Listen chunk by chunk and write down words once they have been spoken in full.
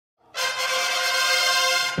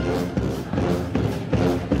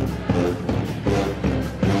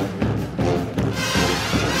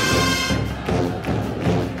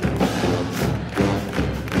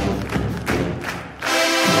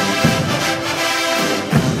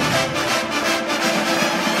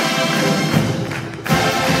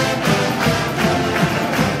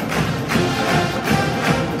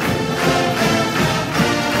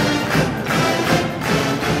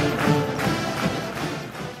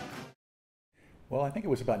Well, I think it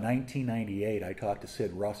was about 1998. I talked to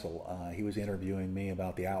Sid Russell. He was interviewing me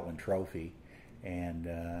about the Outland Trophy, and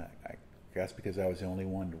I guess because I was the only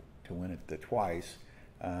one to win it twice,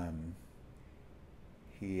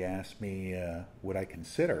 he asked me would I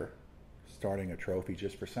consider starting a trophy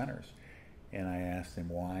just for centers. And I asked him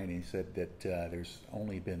why, and he said that there's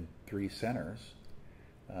only been 3 centers,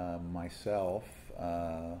 myself,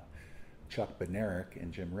 Chuck Bednarik,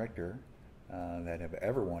 and Jim Richter, that have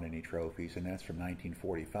ever won any trophies, and that's from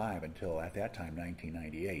 1945 until, at that time,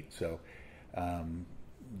 1998. So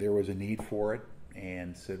there was a need for it,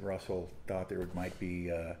 and Sid Russell thought there might be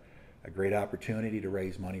a great opportunity to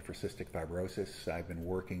raise money for cystic fibrosis. I've been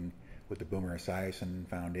working with the Boomer Esiason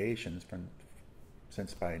Foundations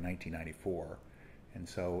since by 1994, and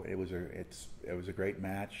so it was a great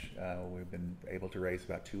match. We've been able to raise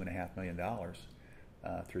about $2.5 million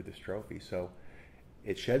through this trophy. So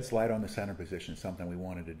it sheds light on the center position, something we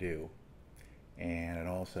wanted to do, and it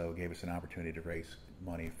also gave us an opportunity to raise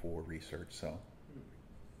money for research. So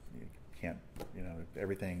you can't,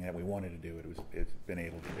 everything that we wanted to do, it's been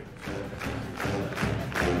able to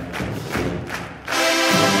do.